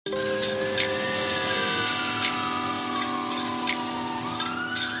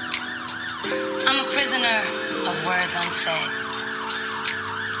words unsaid.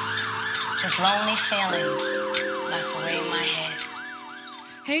 Just lonely feelings locked away in my head.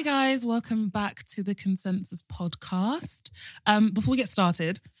 Hey guys, welcome back to the Consensus Podcast. Before we get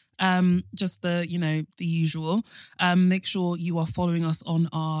started, just the usual. Make sure you are following us on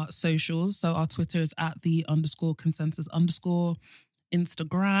our socials. So our Twitter is at @_consensus_,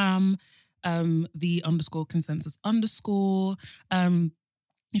 Instagram, _consensus_.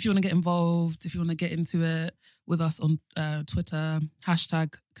 If you want to get involved, if you want to get into it with us on Twitter,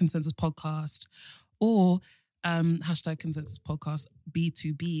 #Consensus Podcast, or #Consensus Podcast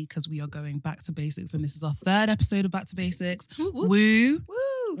B2B, because we are going back to basics, and this is our third episode of Back to Basics. Woo, woo. Woo.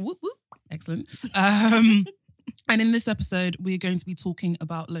 Woo. Whoop, whoop. Excellent. And in this episode, we're going to be talking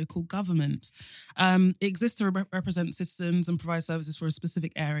about local government. It exists to represent citizens and provide services for a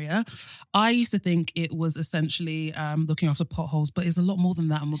specific area. I used to think it was essentially looking after potholes, but it's a lot more than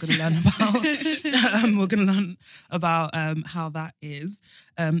that, and we're going to learn about how that is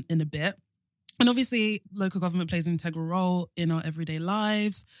in a bit. And obviously, local government plays an integral role in our everyday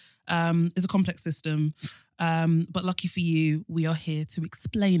lives. It's a complex system, but lucky for you, we are here to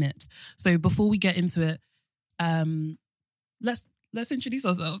explain it. So before we get into it, let's introduce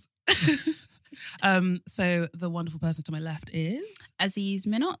ourselves. So the wonderful person to my left is Aziz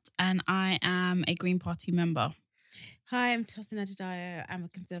Minot, and I am a Green Party member. Hi, I'm Tosin Adedayo. I'm a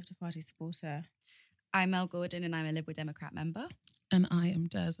Conservative Party supporter. I'm Mel Gordon and I'm a Liberal Democrat member. And I am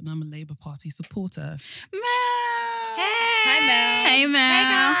Des and I'm a Labour Party supporter. Mel! Hi, Mel. Hey,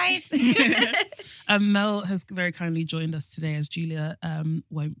 Mel. Hey, guys. Mel has very kindly joined us today, as Julia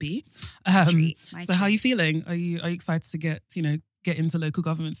won't be. My So treat. how are you feeling? Are you excited to get into local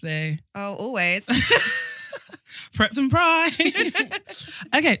government today? Oh, always. Preps and pride.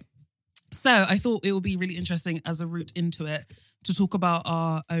 Okay. So I thought it would be really interesting as a route into it to talk about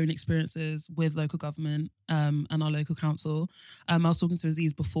our own experiences with local government and our local council. I was talking to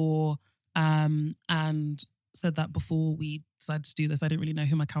Aziz before and said that before we decided to do this, I didn't really know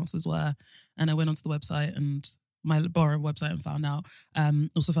who my councillors were. And I went onto the website and my borough website and found out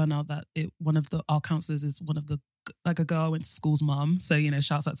that our councillors is one of the, like a girl I went to school's mum. So,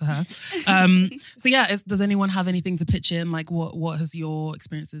 shouts out to her. So yeah, does anyone have anything to pitch in? Like what has your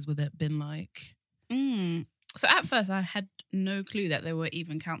experiences with it been like? So at first I had no clue that there were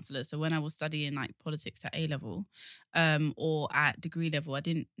even councillors. So when I was studying like politics at A-level or at degree level, I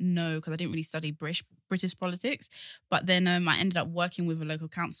didn't know because I didn't really study British politics. But then I ended up working with a local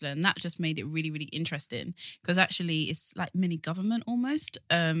councillor, and that just made it really, really interesting because actually it's like mini government almost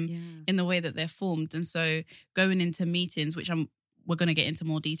in the way that they're formed. And so going into meetings, which we're going to get into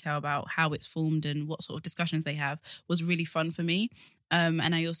more detail about how it's formed and what sort of discussions they have, was really fun for me.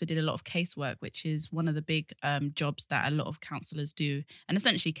 And I also did a lot of casework, which is one of the big jobs that a lot of councillors do. And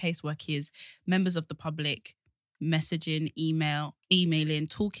essentially casework is members of the public messaging, emailing,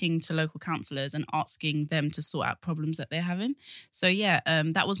 talking to local councillors and asking them to sort out problems that they're having. So yeah,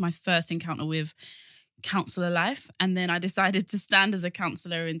 that was my first encounter with councillor life. And then I decided to stand as a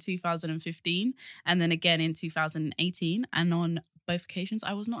councillor in 2015 and then again in 2018. And on both occasions,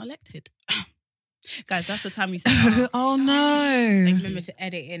 I was not elected. Guys, that's the time you say, Oh no. Like, remember to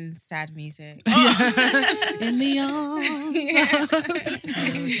edit in sad music. In the arms.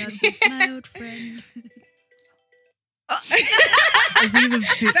 My old friend. Aziz is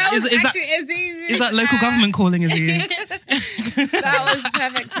that local government calling Aziz? That was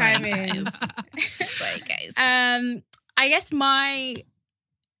perfect timing. Sorry, guys. I guess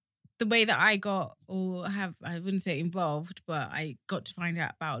the way that I got I wouldn't say involved, but I got to find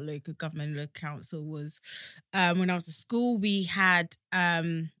out about local government, local council was when I was at school. We had I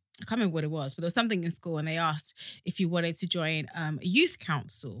can't remember what it was, but there was something in school and they asked if you wanted to join a youth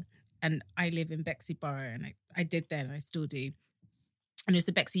council. And I live in Bexley Borough, and I did then, and I still do. And it's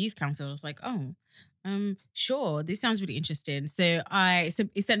the Bexley Youth Council. I was like, sure, this sounds really interesting. So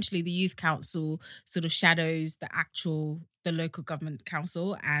essentially the youth council sort of shadows the local government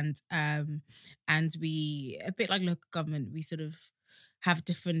council, and we, a bit like local government, we sort of have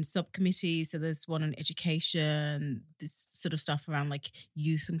different subcommittees. So there's one on education, this sort of stuff around like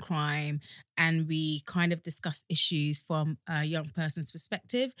youth and crime. And we kind of discuss issues from a young person's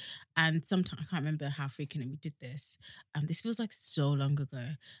perspective. And sometimes, I can't remember how frequently we did this. This feels like so long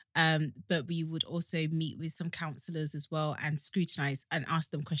ago. But we would also meet with some councillors as well and scrutinise and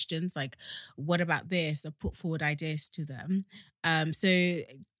ask them questions like, what about this? Or put forward ideas to them. So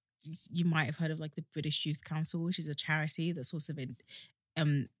you might have heard of like the British Youth Council, which is a charity that's also been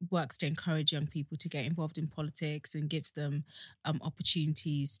works to encourage young people to get involved in politics and gives them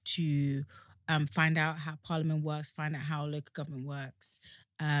opportunities to find out how Parliament works, find out how local government works,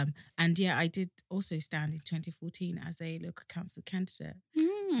 And yeah, I did also stand in 2014 as a local council candidate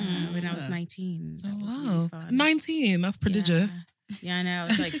when I was 19. That was really fun. 19, that's prodigious. Yeah, I know. I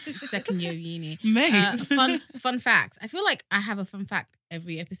was like second year of uni. Mate. Fun fact. I feel like I have a fun fact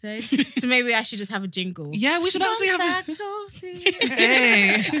every episode. So maybe I should just have a jingle. Yeah, we should actually have Fun fact, Tosi.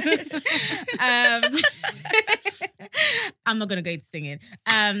 Hey. I'm not going to go into singing.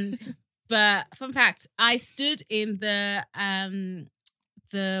 But fun fact, I stood in the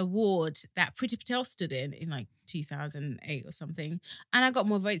ward that Priti Patel stood in like 2008 or something, and I got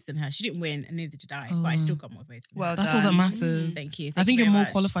more votes than her. She didn't win, and neither did I, but I still got more votes than her. That's all that matters. Thank you. I think you you're very more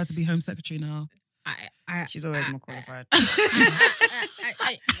much. qualified to be Home Secretary now. She's always more qualified.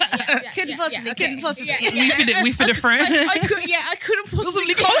 Couldn't possibly. We for different. I couldn't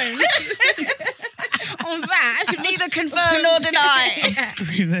possibly comment on that. Neither confirm nor deny. I'm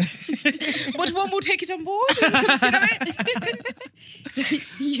screaming. But one will take it on board and consider it.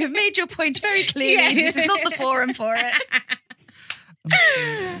 You've made your point very clearly. Yeah. This is not the forum for it.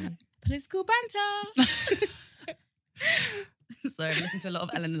 Political banter. Sorry, I've listened to a lot of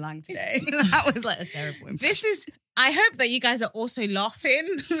Eleanor Lang today. That was like a terrible impression. I hope that you guys are also laughing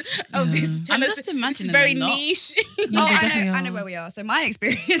of this. I'm just imagining It's very them not. niche. No, they definitely I are. know where we are. So my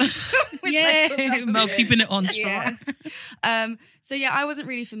experience with Yeah, local government. Mel keeping it on strong. So yeah, I wasn't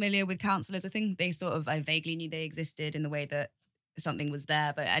really familiar with councillors. I think I vaguely knew they existed in the way that something was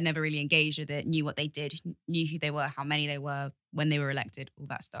there, but I never really engaged with it, knew what they did, knew who they were, how many they were, when they were elected, all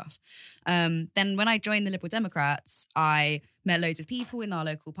that stuff. Then when I joined the Liberal Democrats, I met loads of people in our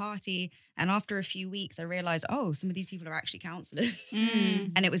local party. And after a few weeks, I realised, some of these people are actually councillors.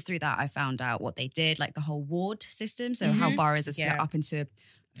 And it was through that I found out what they did, like the whole ward system. So how boroughs are split up into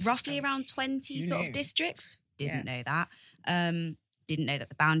roughly around 20 sort of districts. Didn't know that. Didn't know that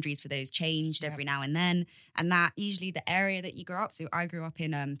the boundaries for those changed every now and then. And that usually the area that you grew up. So I grew up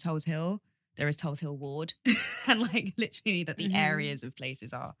in Tulse Hill. There is Tulse Hill Ward. And like literally that the areas of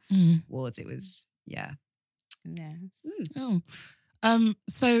places are wards. It was, yeah.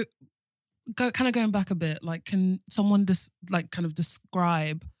 So going back a bit, like can someone kind of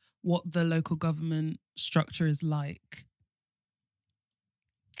describe what the local government structure is like?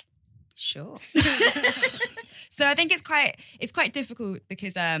 Sure. So I think it's quite difficult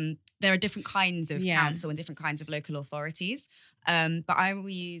because there are different kinds of council and different kinds of local authorities. But I will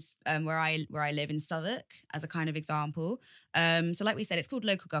use where I live in Southwark as a kind of example. So like we said, it's called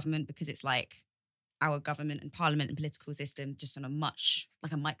local government because it's like our government and parliament and political system just on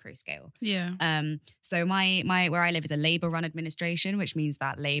a micro scale. Yeah. So my where I live is a Labour-run administration, which means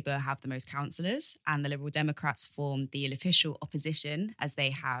that Labour have the most councillors and the Liberal Democrats form the official opposition as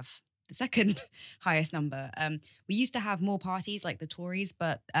they have the second highest number. We used to have more parties like the Tories,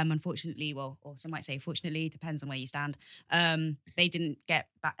 but unfortunately, or some might say fortunately, depends on where you stand, they didn't get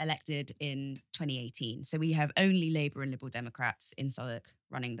elected in 2018. So we have only Labour and Liberal Democrats in Southwark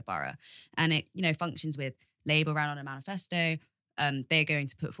running the borough. And it, functions with Labour ran on a manifesto. They're going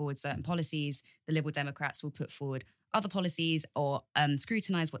to put forward certain policies. The Liberal Democrats will put forward other policies or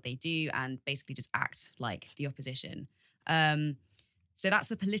scrutinise what they do and basically just act like the opposition. So that's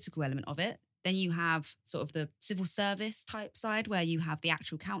the political element of it. Then you have sort of the civil service type side where you have the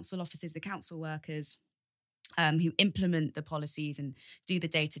actual council officers, the council workers who implement the policies and do the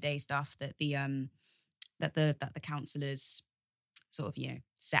day-to-day stuff that the councillors sort of,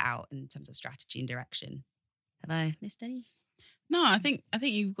 set out in terms of strategy and direction. Have I missed any? No, I think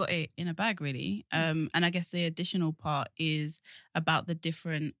you've got it in a bag, really. And I guess the additional part is about the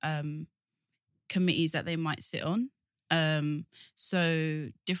different committees that they might sit on. So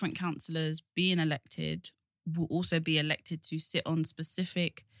different councillors being elected will also be elected to sit on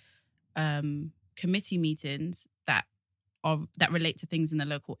specific committee meetings that relate to things in the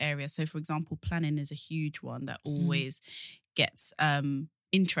local area. So, for example, planning is a huge one that always gets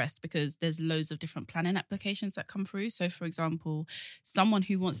interest because there's loads of different planning applications that come through. So, for example, someone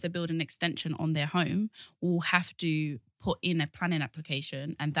who wants to build an extension on their home will have to put in a planning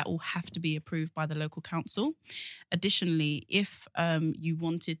application and that will have to be approved by the local council. Additionally, if you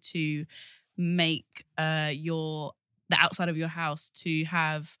wanted to make the outside of your house to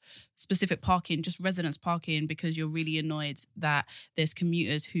have specific parking, just residence parking, because you're really annoyed that there's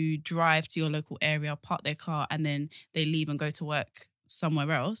commuters who drive to your local area, park their car, and then they leave and go to work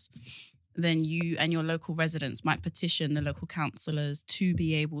somewhere else, then you and your local residents might petition the local councillors to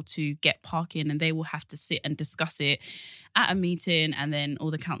be able to get parking, and they will have to sit and discuss it at a meeting, and then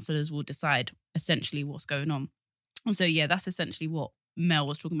all the councillors will decide essentially what's going on. And so, yeah, that's essentially what Mel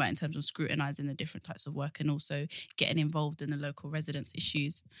was talking about in terms of scrutinising the different types of work and also getting involved in the local residents'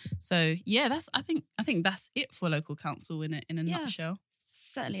 issues. So, yeah, I think that's it for local council in a nutshell.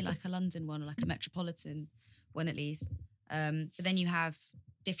 certainly like a London one or like a metropolitan one at least. But then you have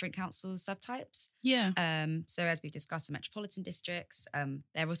different council subtypes. Yeah. So as we've discussed, the metropolitan districts,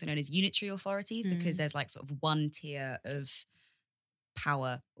 they're also known as unitary authorities because there's like sort of one tier of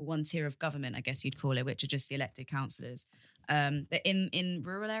power, or one tier of government, I guess you'd call it, which are just the elected councillors. But in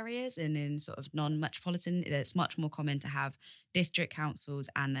rural areas and in sort of non-metropolitan, it's much more common to have district councils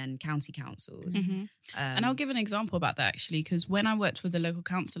and then county councils. Mm-hmm. And I'll give an example about that actually, because when I worked with the local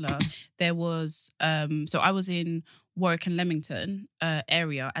councillor, there was, so I was in Warwick and Leamington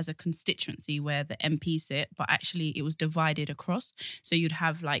area as a constituency where the MP sit, but actually it was divided across. So you'd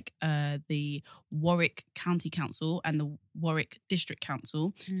have like the Warwick County Council and the Warwick District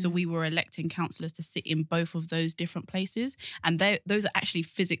Council. So we were electing councillors to sit in both of those different places. And those are actually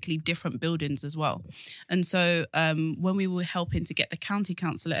physically different buildings as well. And so when we were helping to get the county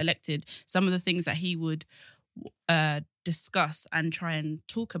councillor elected, some of the things that he would discuss and try and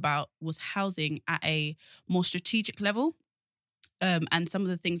talk about was housing at a more strategic level. And some of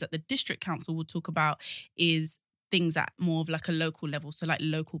the things that the district council would talk about is things at more of like a local level. So like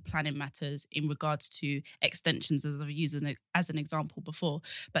local planning matters in regards to extensions, as I've used as an example before.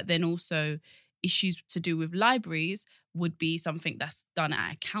 But then also issues to do with libraries would be something that's done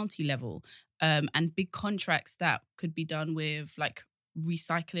at a county level. And big contracts that could be done with like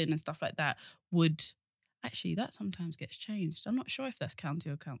recycling and stuff like that would... Actually, that sometimes gets changed. I'm not sure if that's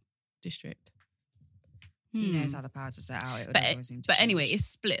county or district. He knows how the powers are set out. It would always seem to but change. anyway, it's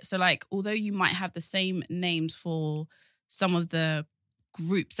split. So like, although you might have the same names for some of the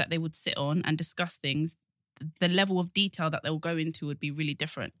groups that they would sit on and discuss things, the level of detail that they'll go into would be really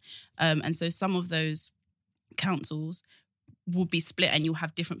different. And so some of those councils will be split and you'll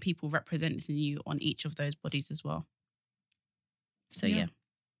have different people representing you on each of those bodies as well. So yeah.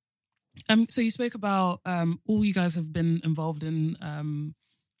 So you spoke about all you guys have been involved in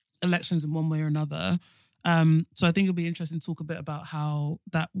elections in one way or another. So I think it'll be interesting to talk a bit about how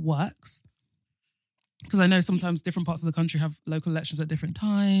that works. Because I know sometimes different parts of the country have local elections at different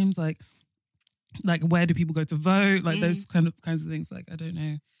times. Like where do people go to vote? Like those kinds of things. Like I don't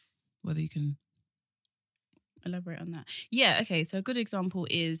know whether you can elaborate on that. Yeah, okay. So a good example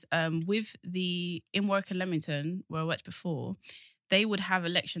is with in Warwick and Leamington, where I worked before, they would have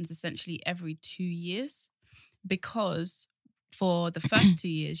elections essentially every 2 years, because for the first 2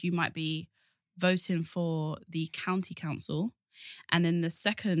 years, you might be voting for the county council. And then the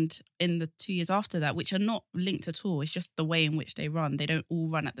second, in the 2 years after that, which are not linked at all, it's just the way in which they run. They don't all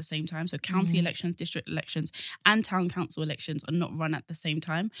run at the same time. So county elections, district elections, and town council elections are not run at the same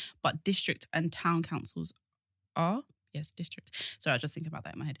time, but district and town councils are. Yes, district. Sorry, I was just thinking about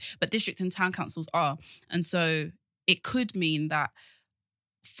that in my head. But district and town councils are. And so it could mean that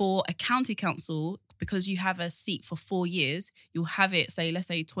for a county council, because you have a seat for 4 years, you'll have it, say, let's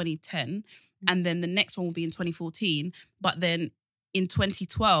say 2010, and then the next one will be in 2014. But then in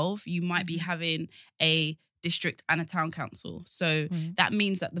 2012, you might be having a district and a town council. So that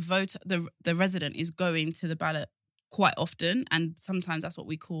means that the resident is going to the ballot quite often, and sometimes that's what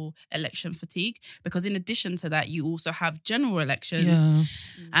we call election fatigue, because in addition to that you also have general elections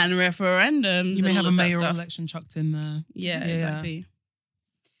and referendums. You may have a mayoral stuff. election chucked in there. Yeah, exactly.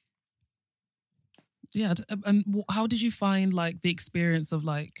 Yeah, and how did you find like the experience of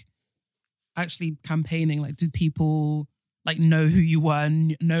like actually campaigning? Like, did people like know who you were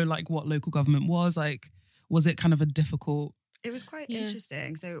and know like what local government was? Like, was it kind of a difficult? It was quite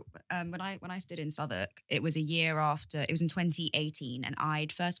interesting. So when I stood in Southwark, it was a year after, it was in 2018, and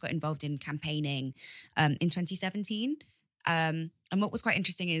I'd first got involved in campaigning in 2017. And what was quite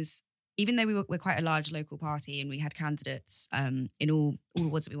interesting is, even though we're quite a large local party and we had candidates in all the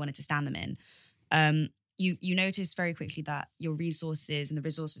wards that we wanted to stand them in, you notice very quickly that your resources and the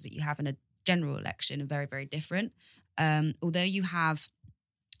resources that you have in a general election are very, very different. Although you have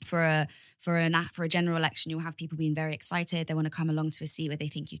for a general election, you'll have people being very excited. They want to come along to a seat where they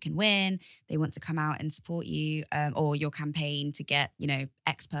think you can win. They want to come out and support you or your campaign to get,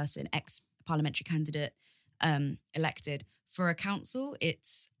 X person, X parliamentary candidate elected. For a council,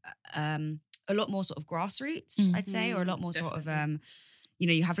 it's a lot more sort of grassroots, I'd say, or a lot more sort of,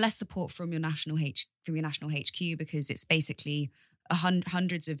 you have less support from your national HQ, because it's basically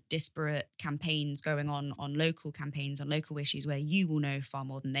hundreds of disparate campaigns going on local campaigns on local issues where you will know far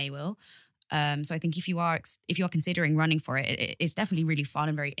more than they will. So I think if you are considering running for it, it's definitely really fun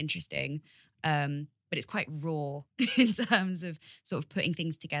and very interesting. But it's quite raw in terms of sort of putting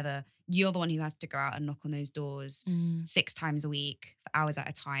things together. You're the one who has to go out and knock on those doors 6 times a week for hours at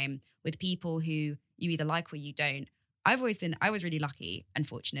a time with people who you either like or you don't. I was really lucky and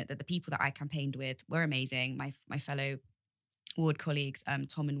fortunate that the people that I campaigned with were amazing. My fellow ward colleagues,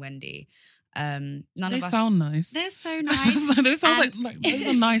 Tom and Wendy. None They of us sound nice. They're so nice. Those sounds like those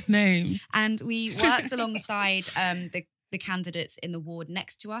are nice names. And we worked alongside the candidates in the ward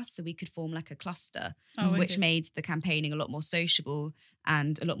next to us, so we could form like a cluster, which made the campaigning a lot more sociable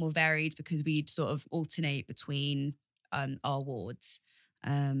and a lot more varied because we'd sort of alternate between our wards.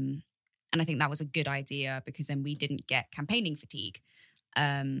 And I think that was a good idea because then we didn't get campaigning fatigue.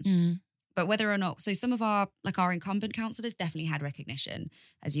 But whether or not, so some of our incumbent councillors definitely had recognition,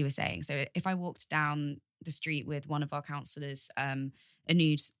 as you were saying. So if I walked down the street with one of our councillors,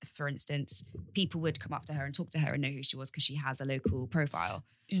 Anud, for instance, people would come up to her and talk to her and know who she was because she has a local profile.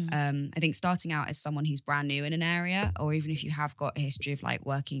 I think starting out as someone who's brand new in an area, or even if you have got a history of like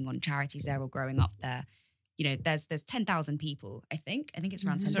working on charities there or growing up there, you know, there's 10,000 people, I think it's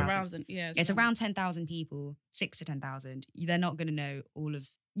around 10,000. It's around 10,000 people, 6 to 10,000. They're not going to know all of,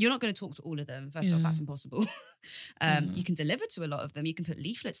 you're not going to talk to all of them. First off, that's impossible. You can deliver to a lot of them. You can put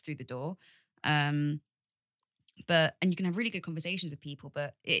leaflets through the door. And you can have really good conversations with people,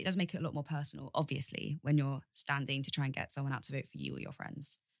 but it does make it a lot more personal, obviously, when you're standing to try and get someone out to vote for you or your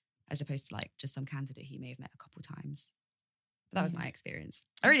friends, as opposed to like just some candidate who you may have met a couple times. But that was my experience.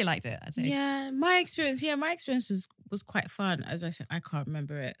 I really liked it, I'd say. Yeah, my experience was quite fun. As I said, I can't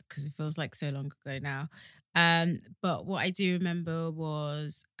remember it because it feels like so long ago now. But what I do remember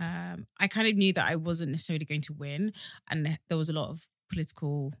was I kind of knew that I wasn't necessarily going to win, and there was a lot of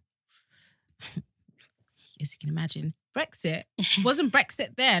political, as you can imagine, Brexit. It wasn't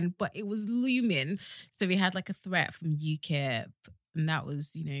Brexit then, but it was looming. So we had like a threat from UKIP, and that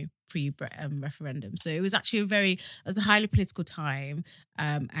was, you know, pre-referendum. So it was actually it was a highly political time,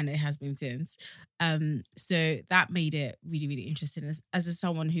 and it has been since. So that made it really, really interesting. As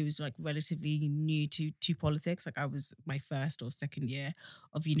someone who was like relatively new to politics, like I was my first or second year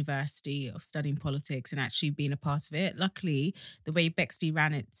of university of studying politics and actually being a part of it. Luckily, the way Bexley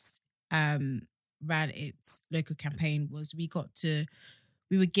ran its local campaign was we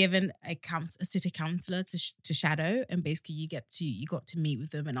were given a city councillor to shadow, and basically you got to meet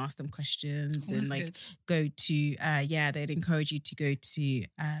with them and ask them questions and like good. Go to they'd encourage you to go to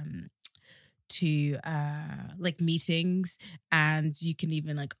like meetings, and you can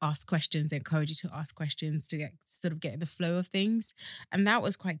even like ask questions. They encourage you to ask questions to get in the flow of things, and that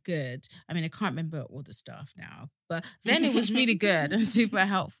was quite good. I mean, I can't remember all the stuff now, but then it was really good and super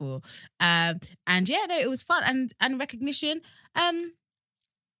helpful. It was fun and recognition.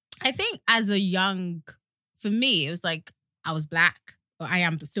 I think for me, it was like I was black. Or I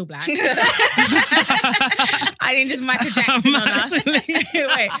am still black. I didn't just Michael Jackson on us.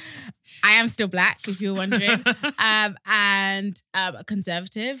 Wait, I am still black, if you're wondering. And a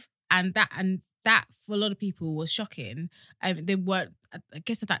conservative. And that for a lot of people was shocking. They weren't, I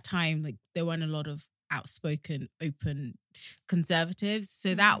guess at that time, like there weren't a lot of outspoken, open conservatives.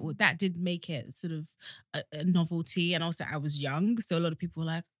 So that did make it sort of a novelty. And also I was young. So a lot of people were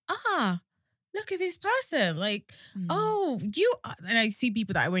like, look at this person. Like, and I see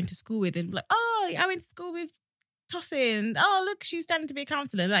people that I went to school with and like, I went to school with Tosin. Oh, look, she's standing to be a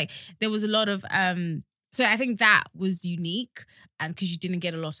counsellor. Like there was a lot of, so I think that was unique, and because you didn't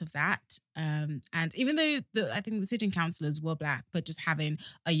get a lot of that. And even though I think the sitting councillors were black, but just having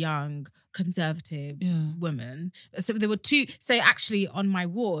a young conservative woman. So there were two. So actually on my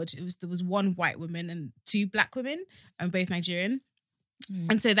ward, there was one white woman and two black women, and both Nigerian.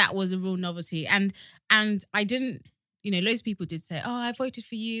 And so that was a real novelty. And I didn't, loads of people did say, I voted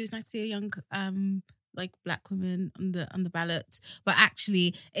for you. It's nice to see a young like black women on the ballot. But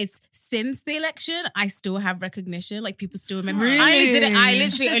actually it's since the election, I still have recognition. Like people still remember. Really? I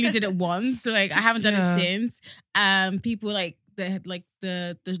literally only did it once. So like I haven't done it since. People like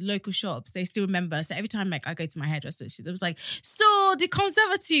the local shops, they still remember. So every time like I go to my hairdresser, it was like, so the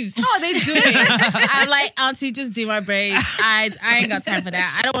Conservatives, how are they doing? I'm like, auntie, just do my braids. I ain't got time for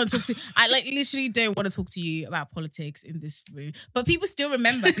that. I don't want to talk to you. I like literally don't want to talk to you about politics in this room. But people still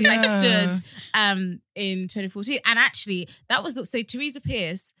remember because I stood in 2014. And actually that was so Theresa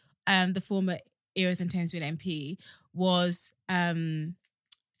Pearce, the former Erith and Thamesmead MP, was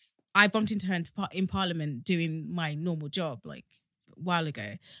I bumped into her in Parliament doing my normal job like a while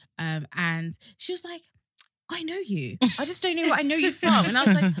ago. And she was like, I know you. I just don't know what I know you from. And I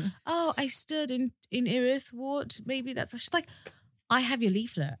was like, I stood in Erith Ward. Maybe that's what she's like. I have your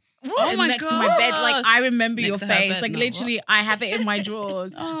leaflet. Oh my next God. to my bed. Like I remember Next your to her face. bed, Like no, literally I have it in my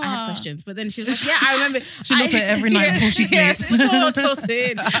drawers. I have questions. But then she was like, yeah, I remember. She looks at it every night before she sleeps. She's like,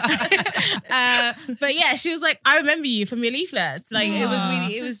 Tosin. But yeah, she was like, I remember you from your leaflets. Like it was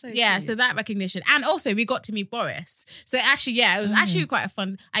so so that recognition. And also we got to meet Boris. So actually, it was actually quite a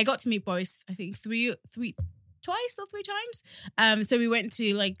fun. I got to meet Boris, I think three twice or 3 times. So we went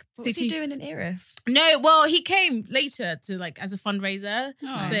to like What was he doing in Erith? No, well, he came later to like as a fundraiser.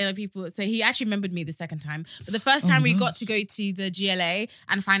 Oh. So like, so he actually remembered me the second time. But the first time we got to go to the GLA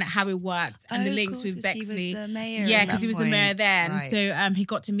and find out how it worked and the links with Bexley. He was the mayor. Yeah, because he was the mayor then. Right. So he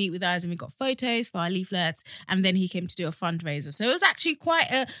got to meet with us and we got photos for our leaflets, and then he came to do a fundraiser. So it was actually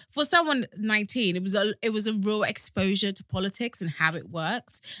quite for someone 19, it was a real exposure to politics and how it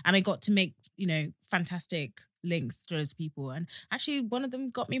worked. And I got to make, fantastic links to those people. And actually one of them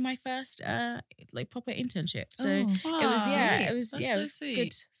got me my first like proper internship. So it was sweet. good.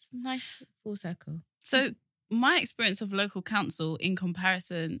 It's nice full circle. So my experience of local council in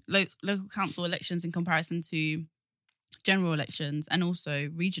comparison, local council elections in comparison to general elections and also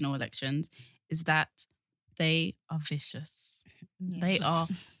regional elections is that they are vicious. Yeah. They are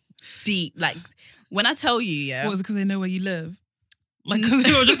deep. Like when I tell you, yeah. What, is it because they know where you live? Like,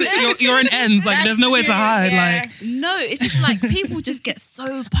 because you're in ends. Like, there's nowhere to hide. Yeah. Like, No, it's just like people just get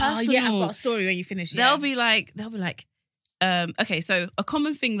so personal. Yeah, I've got a story when you finish. They'll be like, okay, so a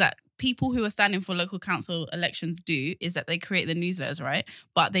common thing that people who are standing for local council elections do is that they create the newsletters, right?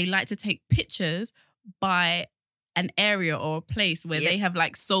 But they like to take pictures by an area or a place where they have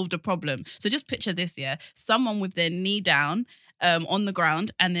like solved a problem. So just picture this, yeah. Someone with their knee down on the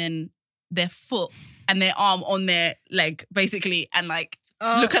ground and then their foot and their arm on their leg, basically, and like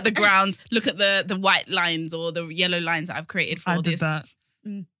look at the ground, look at the white lines or the yellow lines that I've created for I this. did that.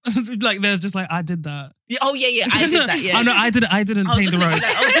 Like, they're just like, I did that. Yeah, oh yeah, I did that. Yeah. Oh no, I didn't paint the road.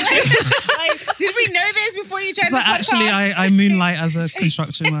 like, did we know this before you tried the Like, podcast? actually, I moonlight as a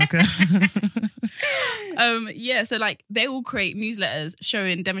construction worker. Yeah, so like they will create newsletters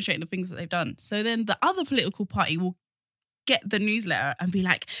demonstrating the things that they've done. So then the other political party will get the newsletter and be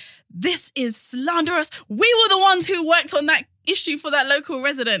like, this is slanderous. We were the ones who worked on that issue for that local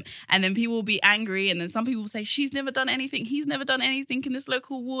resident. And then people will be angry. And then some people will say, she's never done anything. He's never done anything in this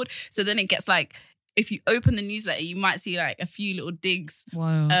local ward. So then it gets like, if you open the newsletter, you might see like a few little digs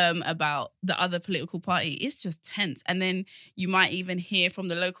about the other political party. It's just tense. And then you might even hear from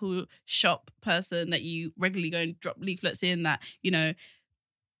the local shop person that you regularly go and drop leaflets in that,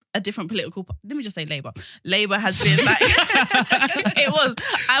 a different political, let me just say Labour. Labour has been like,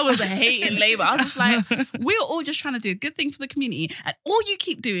 I was hating Labour. I was just like, we're all just trying to do a good thing for the community. And all you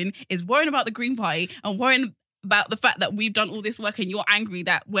keep doing is worrying about the Green Party and worrying about the fact that we've done all this work and you're angry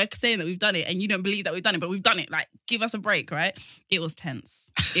that we're saying that we've done it and you don't believe that we've done it, but we've done it. Like, give us a break, right? It was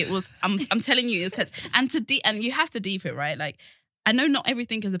tense. It was, I'm telling you, it was tense. And you have to deep it, right? Like, I know not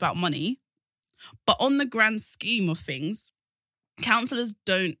everything is about money, but on the grand scheme of things, councillors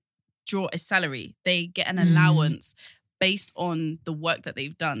don't draw a salary. They get an allowance based on the work that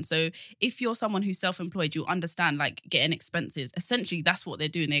they've done. So if you're someone who's self-employed, you'll understand like getting expenses. Essentially, that's what they're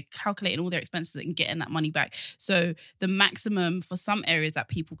doing. They're calculating all their expenses and getting that money back. So the maximum for some areas that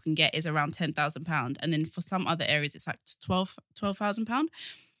people can get is around £10,000. And then for some other areas, it's like £12,000.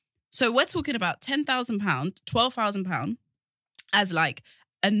 So we're talking about £10,000, £12,000 as like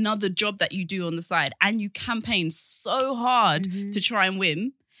another job that you do on the side. And you campaign so hard to try and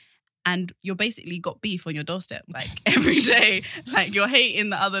win. And you're basically got beef on your doorstep, like every day. Like you're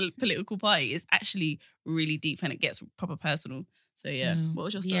hating the other political party. It's actually really deep and it gets proper personal. So yeah, what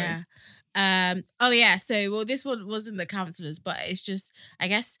was your story? Yeah. So this one wasn't the councillors, but it's just, I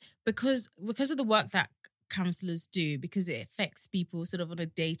guess, because of the work that councillors do, because it affects people sort of on a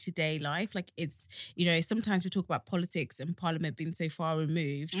day-to-day life. Like it's, sometimes we talk about politics and parliament being so far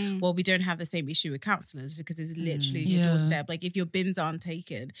removed. Well, we don't have the same issue with councillors because it's literally your doorstep. Like if your bins aren't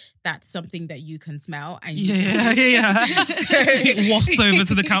taken, that's something that you can smell. And So it wafts over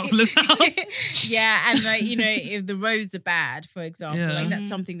to the councillor's house. And like, if the roads are bad, for example, like that's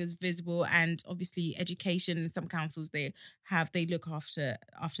something that's visible. And obviously education in some councils, they look after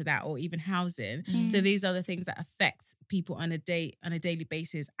that, or even housing. So these are the things that affect people on a daily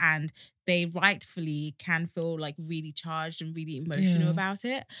basis, and they rightfully can feel like really charged and really emotional about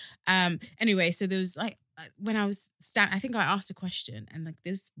it. Anyway, so there was like when I was I think I asked a question, and like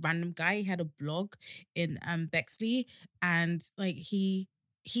this random guy, he had a blog in Bexley, and like he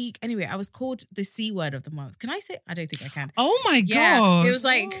anyway, I was called the C word of the month. Can I say? I don't think I can. Oh my God. It was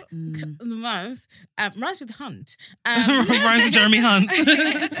like the month. Rhymes with Hunt. Rhymes with Jeremy Hunt.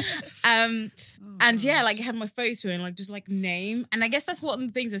 And like it had my photo and like just like name. And I guess that's one of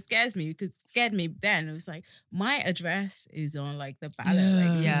the things that scared me then. It was like my address is on like the ballot.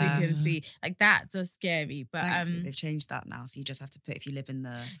 Like you can see, like that does scare me. But Thankfully, they've changed that now, so you just have to put if you live in the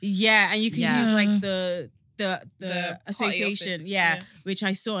and you can use like the the party association, office. yeah, which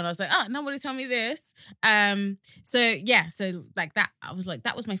I saw, and I was like, oh, nobody tell me this. So like that, I was like,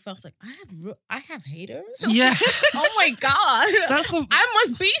 that was my first like, I have haters. Yeah. Oh my god, That's I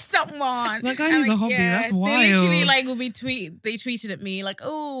must be someone. That guy And, needs a like, hobby. That's They wild. literally like will be They tweeted at me like,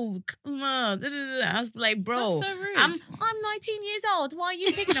 oh, come on. Da, da, da, da. I was like, bro, That's so rude. I'm 19 years old. Why are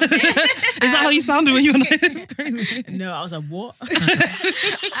you picking on me? Is that how you sounded when you were like, it's crazy? No, I was like, what?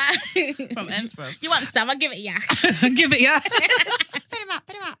 From Ensborough. You want some? I'll give it ya. Give it, yeah. Put him up.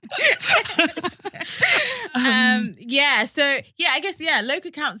 I guess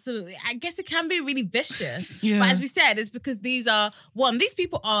local council, I guess it can be really vicious. Yeah. But as we said, it's because these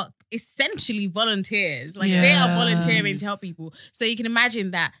people are essentially volunteers. Like Yeah. they are volunteering to help people. So you can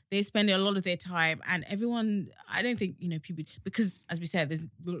imagine that they spend a lot of their time, and everyone, I don't think, people, because as we said, there's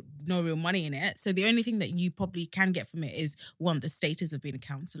no real money in it. So the only thing that you probably can get from it is the status of being a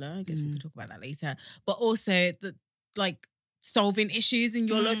counsellor. I guess we can talk about that later. But also the solving issues in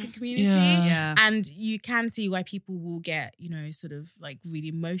your local community. Yeah. And you can see why people will get, sort of like really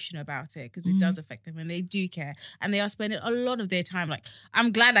emotional about it, because it does affect them and they do care. And they are spending a lot of their time. Like,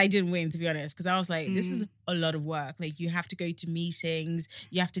 I'm glad I didn't win, to be honest, because I was like, this is a lot of work. Like, you have to go to meetings,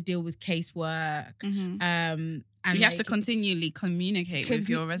 you have to deal with casework. And you have to continually communicate with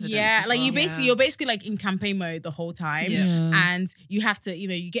your residents. Yeah, as like well. you're basically like in campaign mode the whole time. Yeah. And you have to,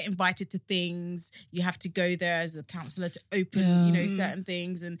 you get invited to things. You have to go there as a counsellor to open, certain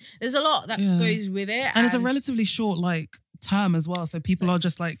things. And there's a lot that goes with it. And it's a relatively short term as well. So people are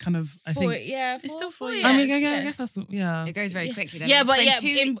just like kind of, I think. It's still 4 years. I mean, I guess that's, It goes very quickly. Then. Yeah, It's but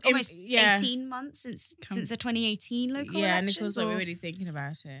been almost yeah. 18 months since the 2018 local Yeah, and it elections. feels like we're really thinking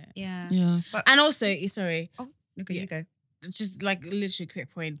about it. Yeah. Yeah. And also, sorry. Oh, you go. Just like literally a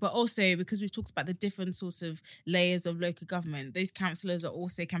quick point, but also because we've talked about the different sorts of layers of local government, those councillors are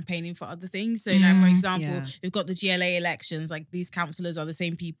also campaigning for other things. So now, for example, we've got the GLA elections. Like, these councillors are the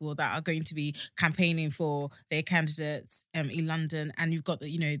same people that are going to be campaigning for their candidates in London, and you've got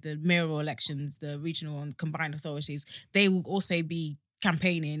the mayoral elections, the regional and combined authorities. They will also be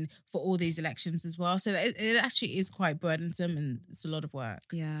campaigning for all these elections as well. So it actually is quite burdensome and it's a lot of work.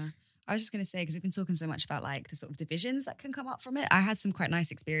 Yeah. I was just going to say, because we've been talking so much about the sort of divisions that can come up from it. I had some quite nice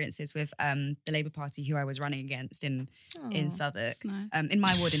experiences with the Labour Party who I was running against in Southwark. That's nice. In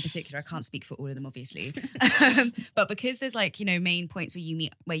my ward in particular, I can't speak for all of them, obviously. But because there's main points where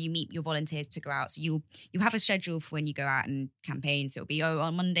you meet your volunteers to go out. So you have a schedule for when you go out and campaign. So it'll be,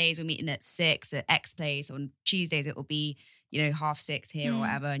 on Mondays we're meeting at 6 at X place. On Tuesdays it will be 6:30 here or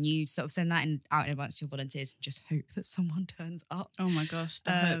whatever, and you sort of send that out in advance to your volunteers and just hope that someone turns up. Oh my gosh,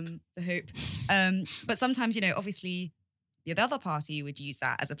 the hope. But sometimes, obviously the other party would use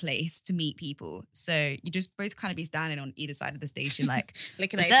that as a place to meet people. So you just both kind of be standing on either side of the station, like,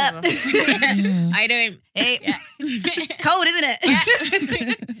 Looking what's at up? I don't. Hey, it's cold, isn't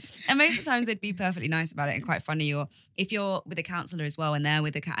it? And most of the time they'd be perfectly nice about it and quite funny. Or if you're with a counsellor as well, and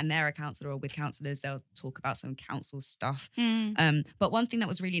they're a counsellor or with counsellors, they'll talk about some council stuff. But one thing that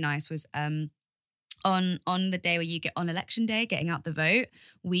was really nice was on the day where you get on election day, getting out the vote,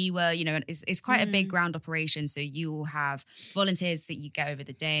 we were, it's quite a big ground operation. So you will have volunteers that you get over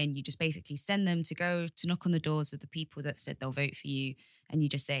the day, and you just basically send them to go to knock on the doors of the people that said they'll vote for you. And you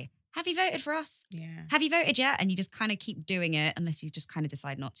just say, have you voted for us? Yeah. Have you voted yet? And you just kind of keep doing it unless you just kind of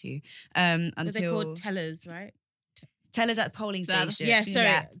decide not to. But they're called tellers, right? Tellers at the polling station. Yeah, sorry.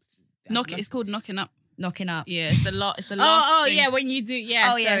 Yeah. It's called knocking up. Knocking up. Yeah, it's the last. Oh, thing. yeah, when you do,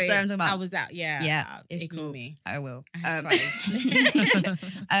 yeah. Oh, yeah, sorry. sorry, I'm talking about. I was out, yeah. Yeah, it's ignore cool. me. I will. I have fries.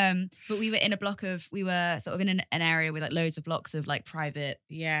 But we were in we were sort of in an area with loads of blocks of private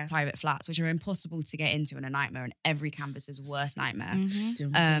flats, which are impossible to get into and a nightmare, and every canvasser's worst nightmare.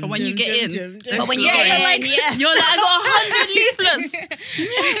 But when you get in, But when you get in, yes. You're like, I got 100 leaflets.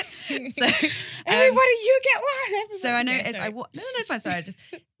 Yes. So, Everybody, you get one. so I noticed, sorry. no, it's fine. Sorry, just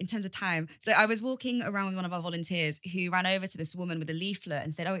in terms of time. So I was walking around with one of our volunteers who ran over to this woman with a leaflet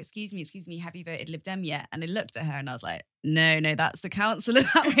and said, "Oh, excuse me, have you voted Lib Dem yet?" And I looked at her and I was like, no, that's the councillor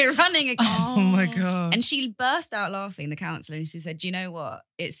that we're running against. Oh my God. And she burst out laughing, the councillor, and she said, "Do you know what?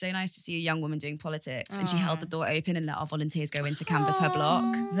 It's so nice to see a young woman doing politics." And she held the door open and let our volunteers go in to canvass her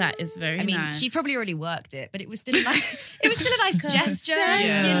block. That is very I mean, nice. she probably already worked it, but it was still a nice, gesture,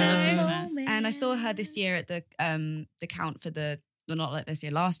 Yeah, you know. that's really nice. And I saw her this year at the count for not this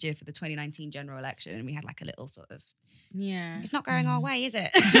year, last year for the 2019 general election, and we had a little sort of, Yeah. it's not going our way, is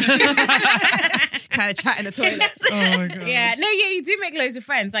it? Kind of chat in the toilets. Oh my God. Yeah, no, yeah, you do make loads of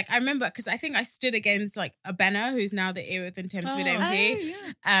friends. I remember because I think I stood against a Benner, who's now the Erith and Thamesmead MP.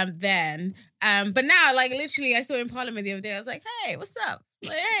 Then, but now, literally, I saw in Parliament the other day. I was like, "Hey, what's up?"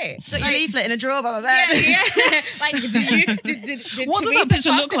 Like, hey, Got your leaflet in a drawer by my bed. yeah. Like, did What does that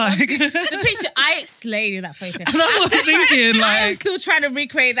picture look like? The picture, I slayed in that photo. And that's what I'm thinking. I am Like, still trying to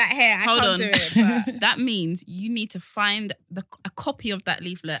recreate that hair. I Hold can't on. do it. But That means you need to find a copy of that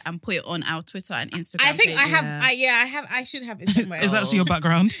leaflet and put it on our Twitter and Instagram. I think page. I have. I should have it somewhere. is that actually your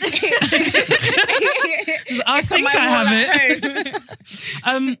background? I It's on think my I wall have at it.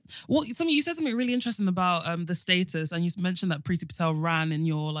 home. You said something really interesting about the status, and you mentioned that Preeti Patel ran in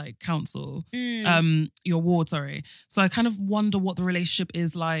your like council, your ward, sorry. So I kind of wonder what the relationship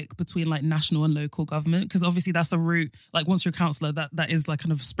is like between like national and local government, because obviously that's a route. Like once you're a councillor, that is like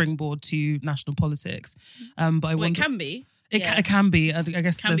kind of springboard to national politics. But I Well, wonder, it can be. it can be. I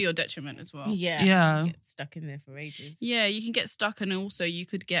guess Can there's- be your detriment as well. Yeah. Get stuck in there for ages. Yeah, you can get stuck, and also you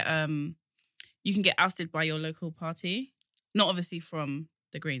could get ousted by your local party. Not obviously from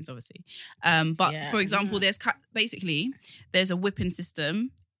the Greens, obviously. But Yeah. for example, there's a whipping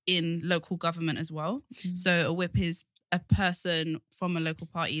system in local government as well. So a whip is a person from a local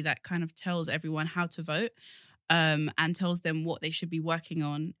party that kind of tells everyone how to vote, and tells them what they should be working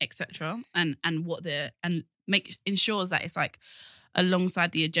on, etc. And ensures that it's like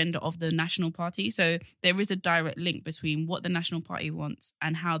alongside the agenda of the national party. So there is a direct link between what the national party wants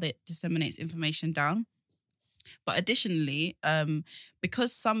and how that disseminates information down. But additionally,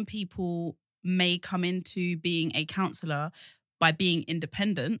 because some people may come into being a councillor by being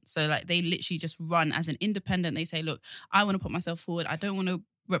independent, so like they literally just run as an independent. They say, look, I want to put myself forward. I don't want to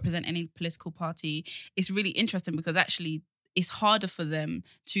represent any political party. It's really interesting because actually it's harder for them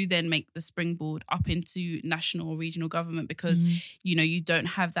to then make the springboard up into national or regional government because, you don't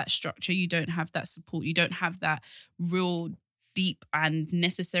have that structure, you don't have that support, you don't have that real deep and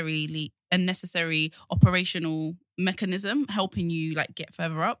necessary operational mechanism helping you like get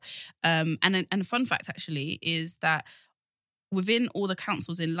further up. And a fun fact actually is that within all the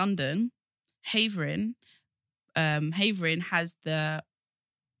councils in London, Havering has the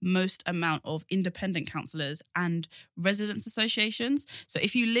most amount of independent councillors and residents associations. So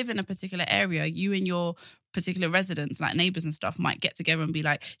if you live in a particular area, you and your particular residents, like neighbours and stuff, might get together and be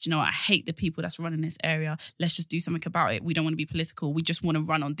like, do you know what? I hate the people that's running this area. Let's just do something about it. We don't want to be political. We just want to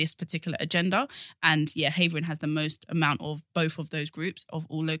run on this particular agenda. And yeah, Havering has the most amount of both of those groups of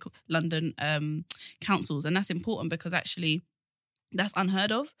all local London councils. And that's important because actually that's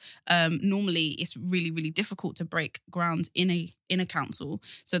unheard of. Normally, it's really, really difficult to break ground in a council.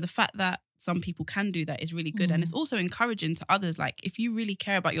 So the fact that some people can do that is really good. And it's also encouraging to others. Like if you really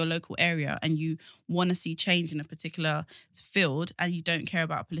care about your local area and you want to see change in a particular field and you don't care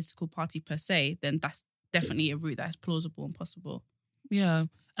about a political party per se, then that's definitely a route that is plausible and possible. Yeah.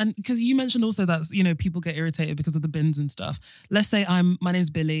 And because you mentioned also that, people get irritated because of the bins and stuff. Let's say my name's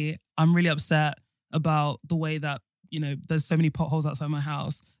Billy. I'm really upset about the way that, there's so many potholes outside my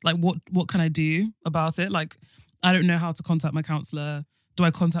house. Like, what can I do about it? Like, I don't know how to contact my counsellor. Do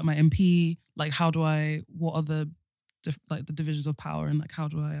I contact my MP? Like, what are the divisions of power and like, how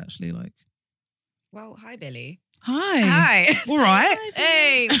do I actually like... Well, hi, Billy. Hi. All right.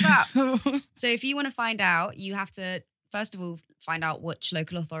 Hey, what's up? So if you want to find out, you have to, first of all, find out which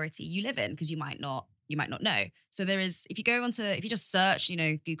local authority you live in because you might not know. So if you just search,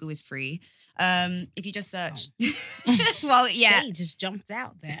 Google is free. If you just search, well, yeah, She just jumped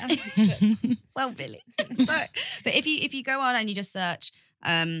out there. well, Billy. But if you go on and you just search,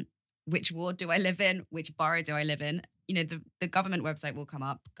 which ward do I live in? Which borough do I live in? The government website will come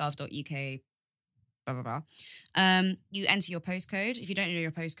up, gov.uk, blah, blah, blah. You enter your postcode. If you don't know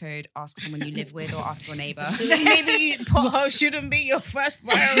your postcode, ask someone you live with or ask your neighbour. Maybe pothole shouldn't be your first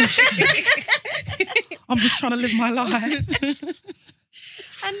priority. I'm just trying to live my life.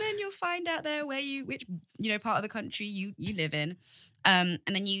 And then you'll find out there which part of the country you live in. And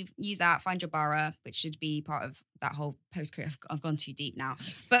then you use that, find your borough, which should be part of that whole postcode. I've gone too deep now.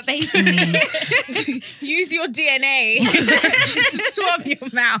 But basically... Use your DNA to swab your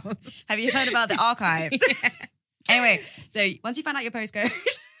mouth. Have you heard about the archives? Yeah. Anyway, so once you find out your postcode...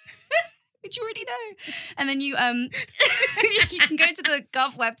 which you already know. And then you you can go to the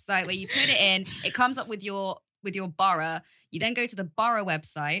Gov website where you put it in. It comes up with your borough. You then go to the borough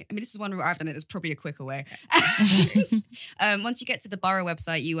website. I mean, this is one route I've done it. There's probably a quicker way. Once you get to the borough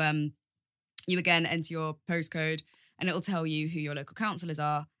website, you again enter your postcode and it'll tell you who your local councillors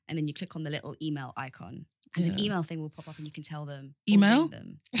are. And then you click on the little email icon. And an email thing will pop up and you can tell them. Email?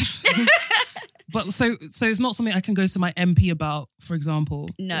 Them. But so it's not something I can go to my MP about, for example?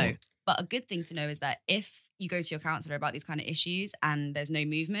 No. But a good thing to know is that if you go to your councillor about these kind of issues and there's no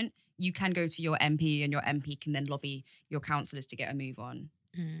movement, you can go to your MP and your MP can then lobby your councillors to get a move on,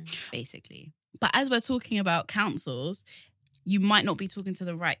 basically. But as we're talking about councils, you might not be talking to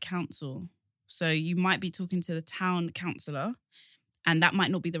the right council. So you might be talking to the town councillor, and that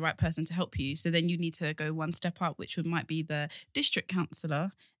might not be the right person to help you. So then you need to go one step up, which might be the district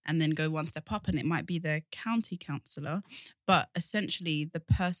councillor, and then go one step up, and it might be the county councillor. But essentially, the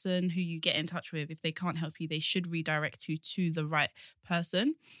person who you get in touch with, if they can't help you, they should redirect you to the right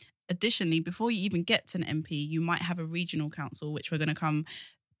person. Additionally, before you even get to an MP, you might have a regional council, which we're going to come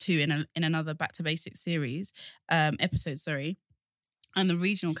to in another Back to Basics series, episode, sorry. And the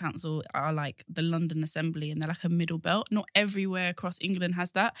regional council are like the London Assembly, and they're like a middle belt. Not everywhere across England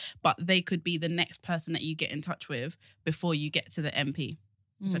has that, but they could be the next person that you get in touch with before you get to the MP,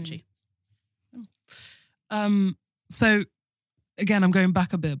 essentially. So again, I'm going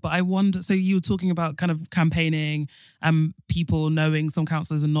back a bit, but I wonder, so you were talking about kind of campaigning and people knowing some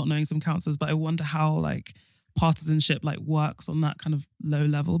councillors and not knowing some councillors, but I wonder how like partisanship like works on that kind of low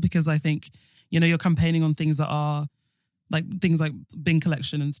level, because I think, you know, you're campaigning on things that are like things like bin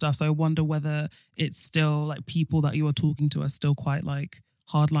collection and stuff. So I wonder whether it's still like people that you are talking to are still quite like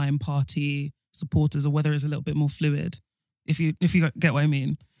hardline party supporters, or whether it's a little bit more fluid, if you get what I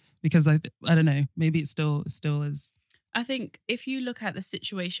mean. Because I don't know, maybe it still is. I think if you look at the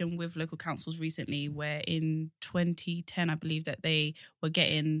situation with local councils recently, where in 2010, I believe that they were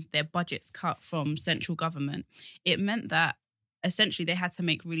getting their budgets cut from central government, it meant that essentially they had to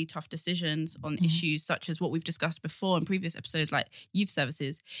make really tough decisions on issues such as what we've discussed before in previous episodes, like youth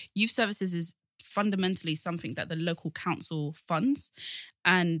services. Youth services is fundamentally something that the local council funds.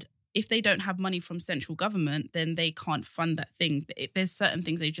 And if they don't have money from central government, then they can't fund that thing. There's certain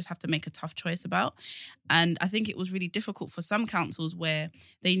things they just have to make a tough choice about. And I think it was really difficult for some councils where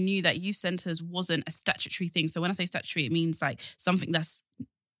they knew that youth centres wasn't a statutory thing. So when I say statutory, it means like something that's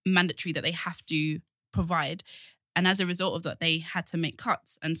mandatory that they have to provide. And as a result of that, they had to make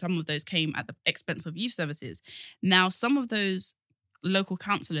cuts. And some of those came at the expense of youth services. Now, some of those local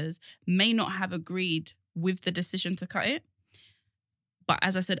councillors may not have agreed with the decision to cut it. But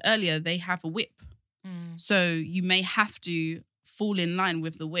as I said earlier, they have a whip. So you may have to fall in line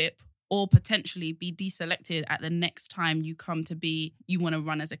with the whip, or potentially be deselected at the next time you want to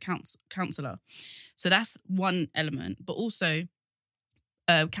run as a councillor. So that's one element. But also,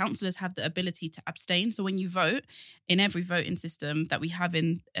 councillors have the ability to abstain. So when you vote, in every voting system that we have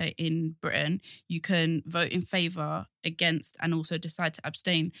in Britain, you can vote in favour, against, and also decide to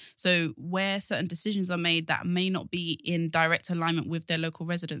abstain. So where certain decisions are made that may not be in direct alignment with their local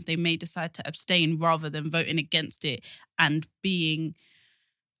residents, they may decide to abstain rather than voting against it and being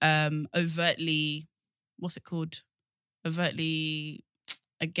overtly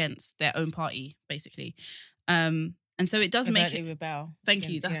against their own party, basically. And so it does make it rebel. Thank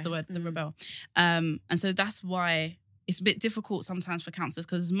you. That's the word, the rebel. And so that's why it's a bit difficult sometimes for councillors,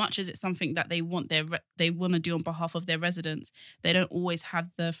 because as much as it's something that they want to do on behalf of their residents, they don't always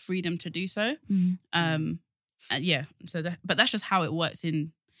have the freedom to do so. But that's just how it works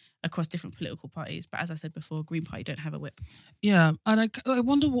across different political parties. But as I said before, Green Party don't have a whip. Yeah, and I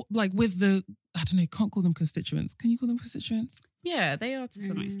wonder what, like with the, I don't know, can't call them constituents. Can you call them constituents? Yeah, they are to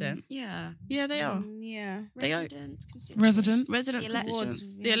some extent. Yeah. Yeah, they are. Yeah. They are. Residents, constituents. Residents, The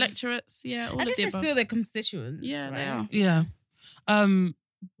constituents, electorate. the electorates, all I of guess the they're above. still their constituents. Yeah, right? they are. Yeah.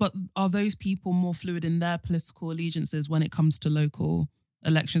 But are those people more fluid in their political allegiances when it comes to local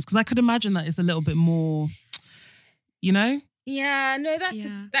elections? Because I could imagine that it's a little bit more, you know? Yeah, no, that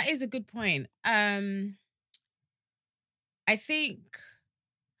is a good point. I think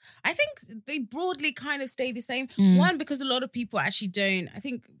they broadly kind of stay the same. One, because a lot of people actually don't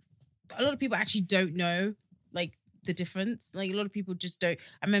know like the difference. Like a lot of people just don't.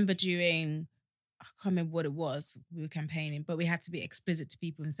 I remember I can't remember what it was, we were campaigning, but we had to be explicit to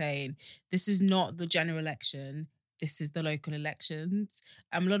people and saying, this is not the general election, this is the local elections.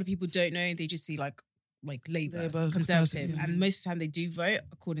 A lot of people don't know, they just see like Labour, Conservative, and most of the time they do vote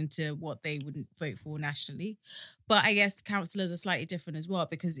according to what they wouldn't vote for nationally. But I guess councillors are slightly different as well,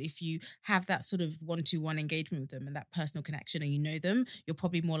 because if you have that sort of one-to-one engagement with them and that personal connection and you know them, you're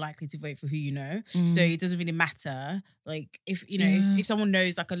probably more likely to vote for who you know. So it doesn't really matter. Like if if someone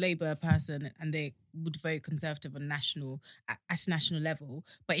knows like a Labour person and they would vote Conservative on at a national level,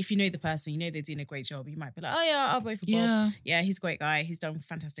 but if you know the person, you know they're doing a great job, you might be like, oh yeah, I'll vote for Bob. Yeah, he's a great guy. He's done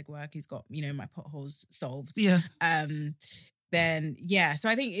fantastic work. He's got, my potholes solved. Yeah. Then so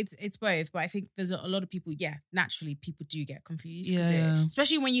I think it's both, but I think there's a lot of people, naturally people do get confused,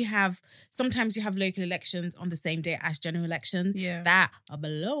 especially when sometimes you have local elections on the same day as general elections that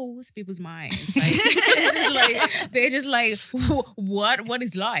blows people's minds. Like, they're just like what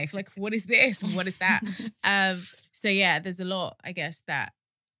is life, like what is this, what is that? There's a lot, I guess, that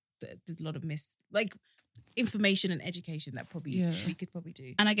there's a lot of information and education that probably we could probably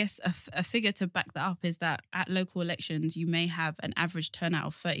do. And I guess a figure to back that up is that at local elections, you may have an average turnout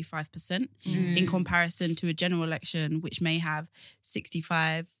of 35% in comparison to a general election, which may have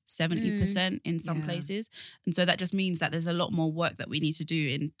 65, 70% in some places. And so that just means that there's a lot more work that we need to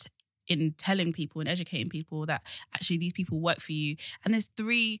do in telling people and educating people that actually these people work for you. And there's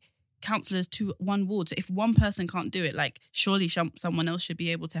 3 councillors to 1 ward. So if one person can't do it, like surely someone else should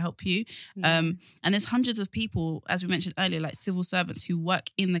be able to help you. And there's hundreds of people, as we mentioned earlier, like civil servants who work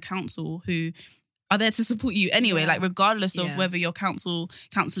in the council who are there to support you anyway, like regardless of whether your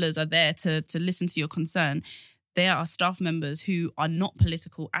councillors are there to listen to your concern. There are staff members who are not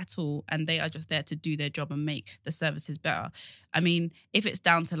political at all, and they are just there to do their job and make the services better. I mean, if it's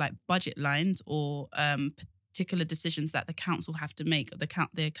down to like budget lines or particular decisions that the council have to make, or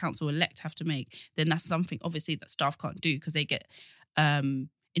the council elect have to make, then that's something obviously that staff can't do because they get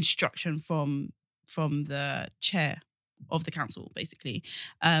instruction from the chair of the council, basically.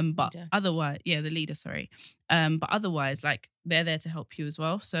 But otherwise, the leader, sorry. But otherwise, like they're there to help you as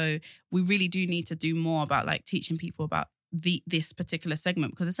well. So we really do need to do more about like teaching people about this particular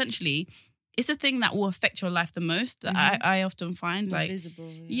segment, because essentially it's the thing that will affect your life the most. I often find It's more like visible,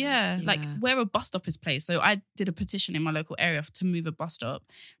 like where a bus stop is placed. So I did a petition in my local area to move a bus stop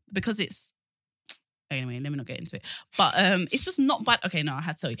because it's. Anyway, let me not get into it. But it's just not by... Okay, no, I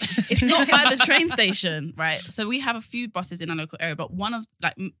have to tell you. It's not by the train station, right? So we have a few buses in our local area, but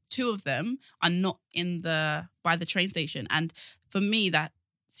 2 of them are not by the train station. And for me, that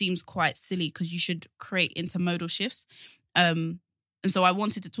seems quite silly because you should create intermodal shifts. And so I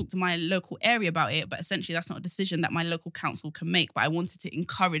wanted to talk to my local area about it, but essentially that's not a decision that my local council can make. But I wanted to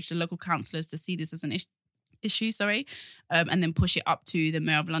encourage the local councillors to see this as an issue, and then push it up to the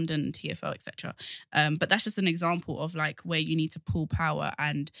Mayor of London, TfL, etc. But that's just an example of like where you need to pull power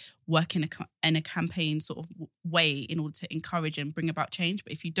and work in a campaign sort of way in order to encourage and bring about change.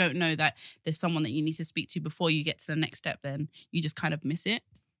 But if you don't know that there's someone that you need to speak to before you get to the next step, then you just kind of miss it.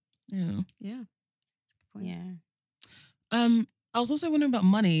 Yeah. I was also wondering about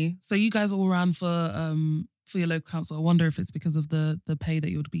money. So you guys all ran for your local council. I wonder if it's because of the pay that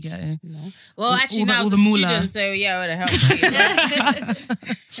you would be getting. No. Well, actually, all now I was the a moolah. student, so yeah, it would have helped me.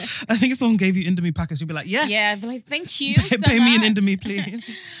 I think if someone gave you Indomie package, you'd be like, yes. Yeah, I'd be like, thank you. Pay me an much. Indomie, please.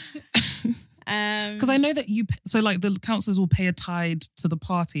 Because I know that the councillors will pay a tithe to the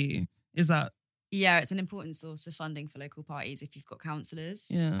party. Is that? Yeah, it's an important source of funding for local parties if you've got councillors.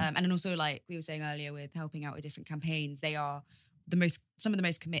 Yeah. And then also, like we were saying earlier, with helping out with different campaigns, they are some of the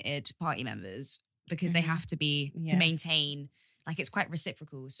most committed party members because they have to be to maintain. Like it's quite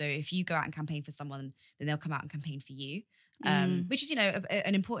reciprocal. So if you go out and campaign for someone, then they'll come out and campaign for you, which is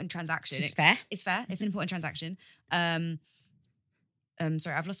an important transaction. It's fair. It's fair. It's an important transaction. Sorry,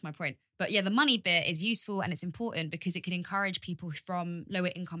 I've lost my point. But yeah, the money bit is useful and it's important because it can encourage people from lower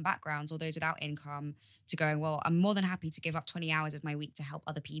income backgrounds or those without income to go, well, I'm more than happy to give up 20 hours of my week to help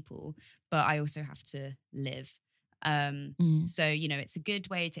other people, but I also have to live. So, it's a good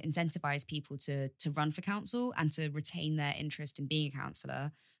way to incentivize people to run for council and to retain their interest in being a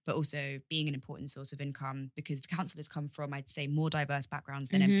councillor, but also being an important source of income because councillors come from, I'd say, more diverse backgrounds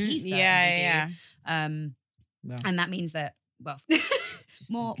than MPs. Yeah. And that means that, well,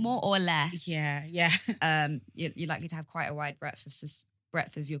 more or less. Yeah. You're likely to have quite a wide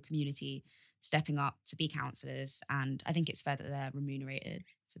breadth of your community stepping up to be councillors, and I think it's fair that they're remunerated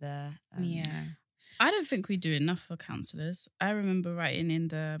for their. I don't think we do enough for councillors. I remember writing in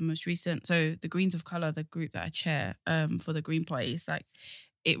the most recent, so the Greens of Colour, the group that I chair for the Green Party, it's like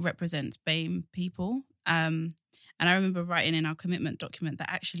it represents BAME people. And I remember writing in our commitment document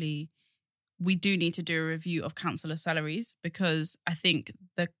that actually we do need to do a review of councillor salaries because I think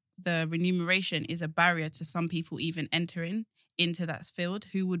the remuneration is a barrier to some people even entering into that field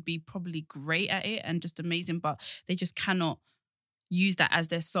who would be probably great at it and just amazing, but they just cannot use that as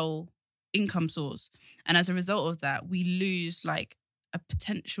their sole income source. And as a result of that, we lose like a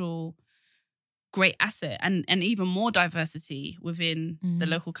potential great asset and even more diversity within the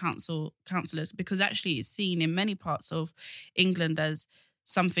local councillors because actually it's seen in many parts of England as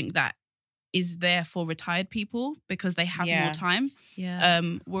something that is there for retired people because they have more time.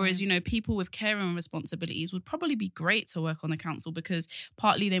 Whereas, people with caring responsibilities would probably be great to work on the council because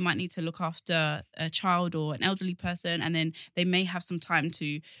partly they might need to look after a child or an elderly person and then they may have some time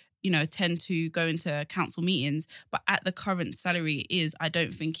to tend to go into council meetings, but at the current salary I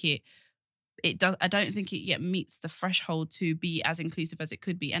don't think it yet meets the threshold to be as inclusive as it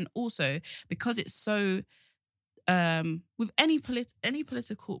could be. And also because it's so with any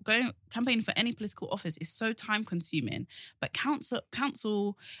political campaigning for any political office is so time consuming, but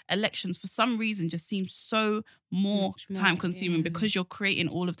council elections for some reason just seem so more time consuming because you're creating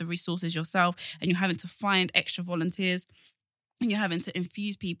all of the resources yourself and you're having to find extra volunteers and you're having to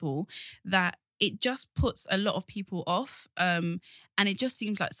infuse people, that it just puts a lot of people off. And it just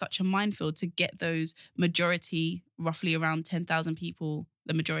seems like such a minefield to get those majority, roughly around 10,000 people,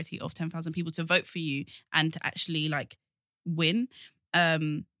 the majority of 10,000 people to vote for you and to actually like win.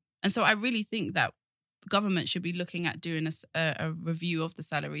 And so I really think that government should be looking at doing a review of the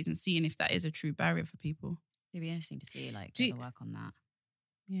salaries and seeing if that is a true barrier for people. It'd be interesting to see like the work on that.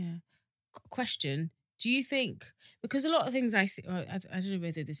 Yeah. Question. Do you think, because a lot of things I see, I don't know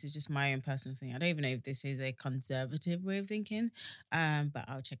whether this is just my own personal thing. I don't even know if this is a conservative way of thinking, but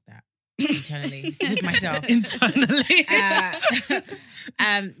I'll check that internally with myself. Internally.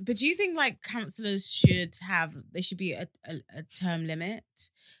 But do you think like councillors should be a term limit?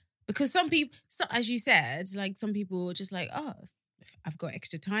 Because some people, as you said, like some people are just like, oh, I've got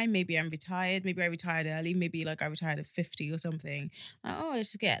extra time. Maybe I'm retired. Maybe I retired early. Maybe like I retired at 50 or something. Like, oh, I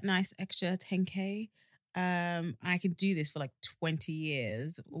just get a nice extra 10K. I can do this for like 20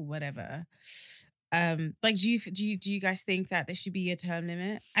 years or whatever. Like, do you guys think that there should be a term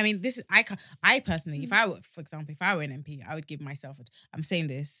limit? I mean, I personally, if I were an MP, I would give myself I'm saying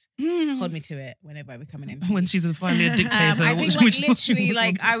this, hold me to it whenever I become an MP. When she's finally a dictator. I think like literally,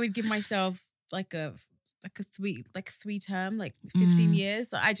 like I would give myself like a three term, like 15 years.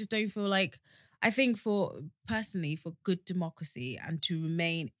 So I just don't feel like, I think for good democracy and to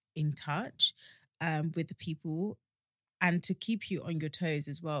remain in touch with the people and to keep you on your toes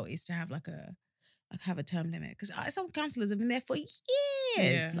as well is to have have a term limit, because some councillors have been there for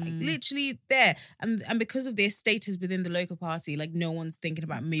years, like literally there, and because of their status within the local party, like no one's thinking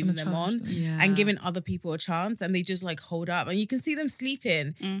about moving them on and giving other people a chance, and they just like hold up, and you can see them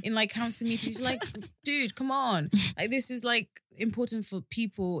sleeping in like council meetings. Like, dude, come on, like this is like important for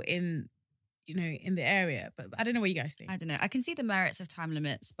people in the area. But I don't know what you guys think. I don't know. I can see the merits of time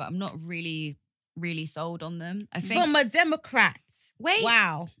limits, but I'm not really sold on them. I think from a Democrat. Wait.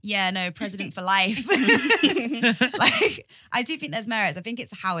 Wow. Yeah, no, president for life. Like, I do think there's merits. I think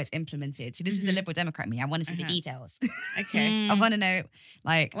it's how it's implemented. So this is the Liberal Democrat me. I want to see the details. Okay. I want to know,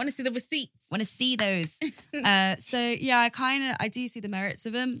 like, I want to see the receipts. Want to see those. So yeah, I do see the merits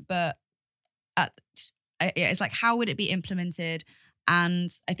of them, but it's like, how would it be implemented? And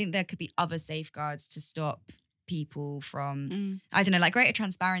I think there could be other safeguards to stop people from, I don't know, like greater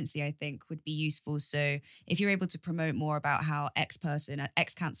transparency, I think would be useful. So if you're able to promote more about how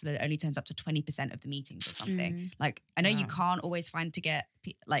ex-councillor only turns up to 20% of the meetings or something, like I know you can't always find to get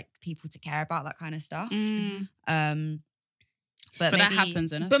people to care about that kind of stuff. But maybe, that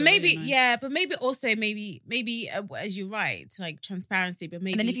happens. But maybe, but maybe also, maybe as you're right, like transparency, but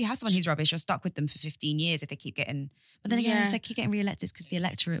maybe. And then if you have someone who's rubbish, you're stuck with them for 15 years if they keep getting, but then again, if they keep getting re-elected, it's because the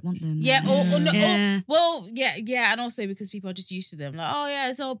electorate want them. Yeah, and also because people are just used to them. Like, oh yeah,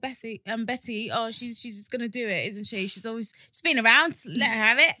 it's all Betty, oh, she's just gonna do it, isn't she? She's been around, let her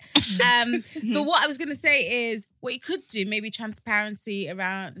have it. But what I was gonna say is, what you could do, maybe transparency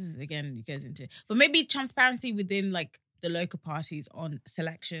around, again, it goes into, but maybe transparency within like the local parties on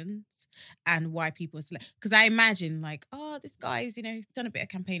selections and why people select. Because I imagine like, oh, this guy's, done a bit of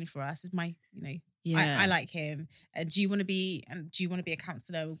campaigning for us. Is my, I like him. Do you want to be a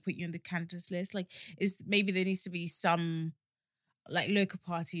councillor? We'll put you on the candidates list. Like, maybe there needs to be some, like, local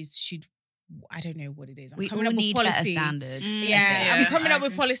parties should, I don't know what it is. We all need better standards. I'm coming up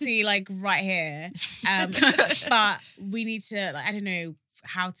with policy like right here. But we need to, like, I don't know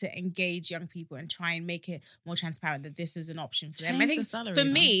how to engage young people and try and make it more transparent that this is an option for them. I think for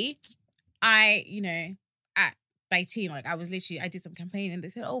me, at 18, like I did some campaigning and they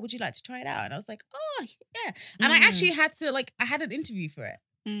said, oh, would you like to try it out? And I was like, oh, yeah. And I actually had to, like, I had an interview for it.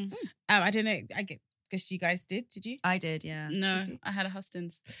 I don't know, guess you guys did you? I did, yeah. No, I had a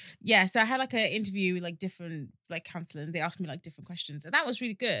hustings. Yeah, so I had like an interview with like different like counsellors, and they asked me like different questions, and that was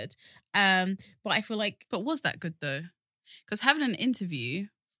really good. But I feel like, but was that good though? Because having an interview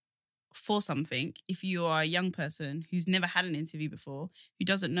for something, if you are a young person who's never had an interview before, who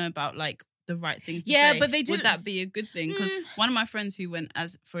doesn't know about like the right things to say, but they didn't. Would that be a good thing? Because one of my friends who went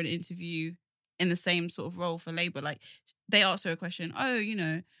for an interview in the same sort of role for Labour, like they asked her a question,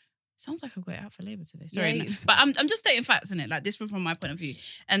 sounds like I've got it out for Labour today. Sorry. Yeah. No. But I'm just stating facts in it. Like this was from my point of view.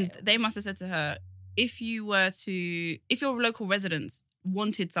 And they must have said to her, if your local residents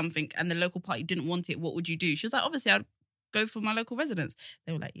wanted something and the local party didn't want it, what would you do? She was like, obviously I'd go for my local residents.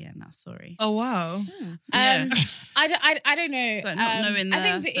 They were like, yeah, nah, sorry. Oh wow. Yeah. I don't know. It's like not knowing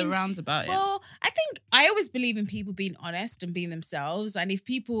I think the rounds about it. Well, I think I always believe in people being honest and being themselves. And if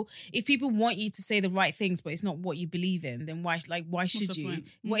people want you to say the right things, but it's not what you believe in, then why should the you? point?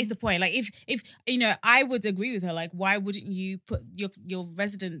 What is the point? Like if you know, I would agree with her. Like, why wouldn't you put your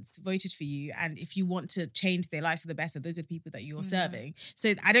residents voted for you, and if you want to change their lives for the better, those are the people that you're serving.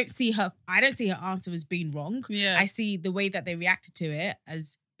 So I don't see her answer as being wrong. Yeah. I see the way that they reacted to it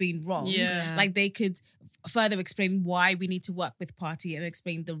as being wrong. Yeah. Like they could further explain why we need to work with party and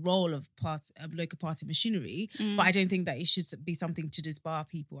explain the role of local party machinery. But I don't think that it should be something to disbar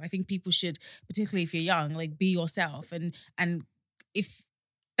people. I think people should, particularly if you're young, like be yourself. And if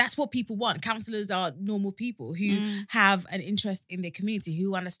that's what people want. Councillors are normal people who have an interest in their community,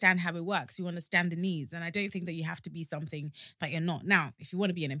 who understand how it works, who understand the needs. And I don't think that you have to be something that you're not. Now, if you want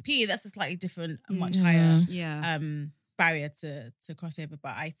to be an MP, that's a slightly different, much higher barrier to cross over.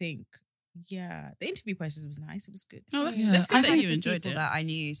 But I think, the interview process was nice. It was good. Oh, that's Yeah. good I that think you the enjoyed people it. that I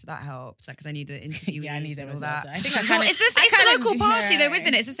knew, so that helped. Because I knew the interviewees I knew them and all as well. that. So I think I Well, kind of. it's the local party though,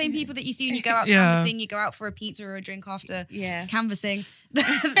 isn't it? It's the same people that you see when you go out canvassing, you go out for a pizza or a drink after canvassing. They're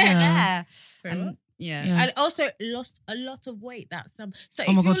there. And, And also lost a lot of weight that summer. So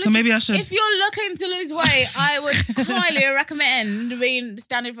Oh my God, so maybe I should. If you're looking to lose weight, I would highly recommend being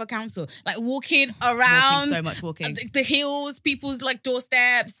standing for council. Like walking around. so much walking. The hills, people's like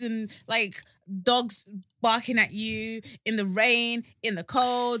doorsteps and like dogs barking at you in the rain, in the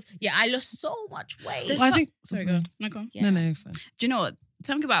cold. Yeah, I lost so much weight. Well, I think. Sorry, go on. No, go on. No, it's fine. Do you know what?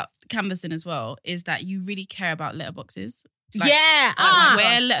 Something about canvassing as well is that you really care about letterboxes. Like,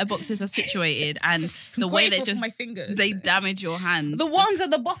 where letterboxes are situated and the way they just my fingers. they damage your hands. The ones at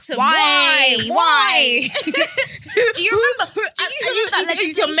the bottom. Why? Why? Do you remember? that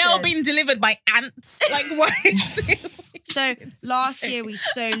Is your mail legislation? being delivered by ants? Like why? So last year we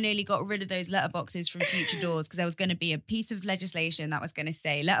so nearly got rid of those letterboxes from future doors because there was going to be a piece of legislation that was going to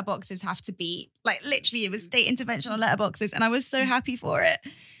say letterboxes have to be like literally it was state intervention on letterboxes, and I was so happy for it.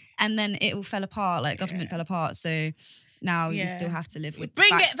 And then it all fell apart, like government fell apart. So now you still have to live with the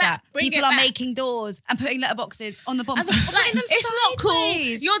fact that people are making doors and putting letterboxes on the bottom. Like, it's not cool.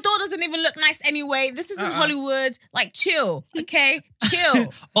 Your door doesn't even look nice anyway. This isn't Hollywood. Like, chill, okay?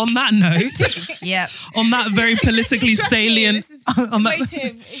 Chill. On that note, Yeah. on that very politically Trust me, salient, this is on that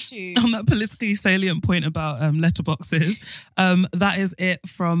creative issues. on that politically salient point about letterboxes, that is it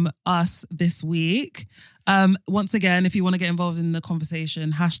from us this week. Once again, if you want to get involved in the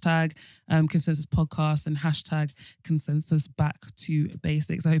conversation, hashtag Consensus Podcast and hashtag Consensus Back to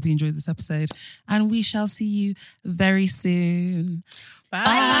Basics. I hope you enjoyed this episode and we shall see you very soon.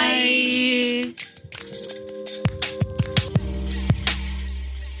 Bye. Bye.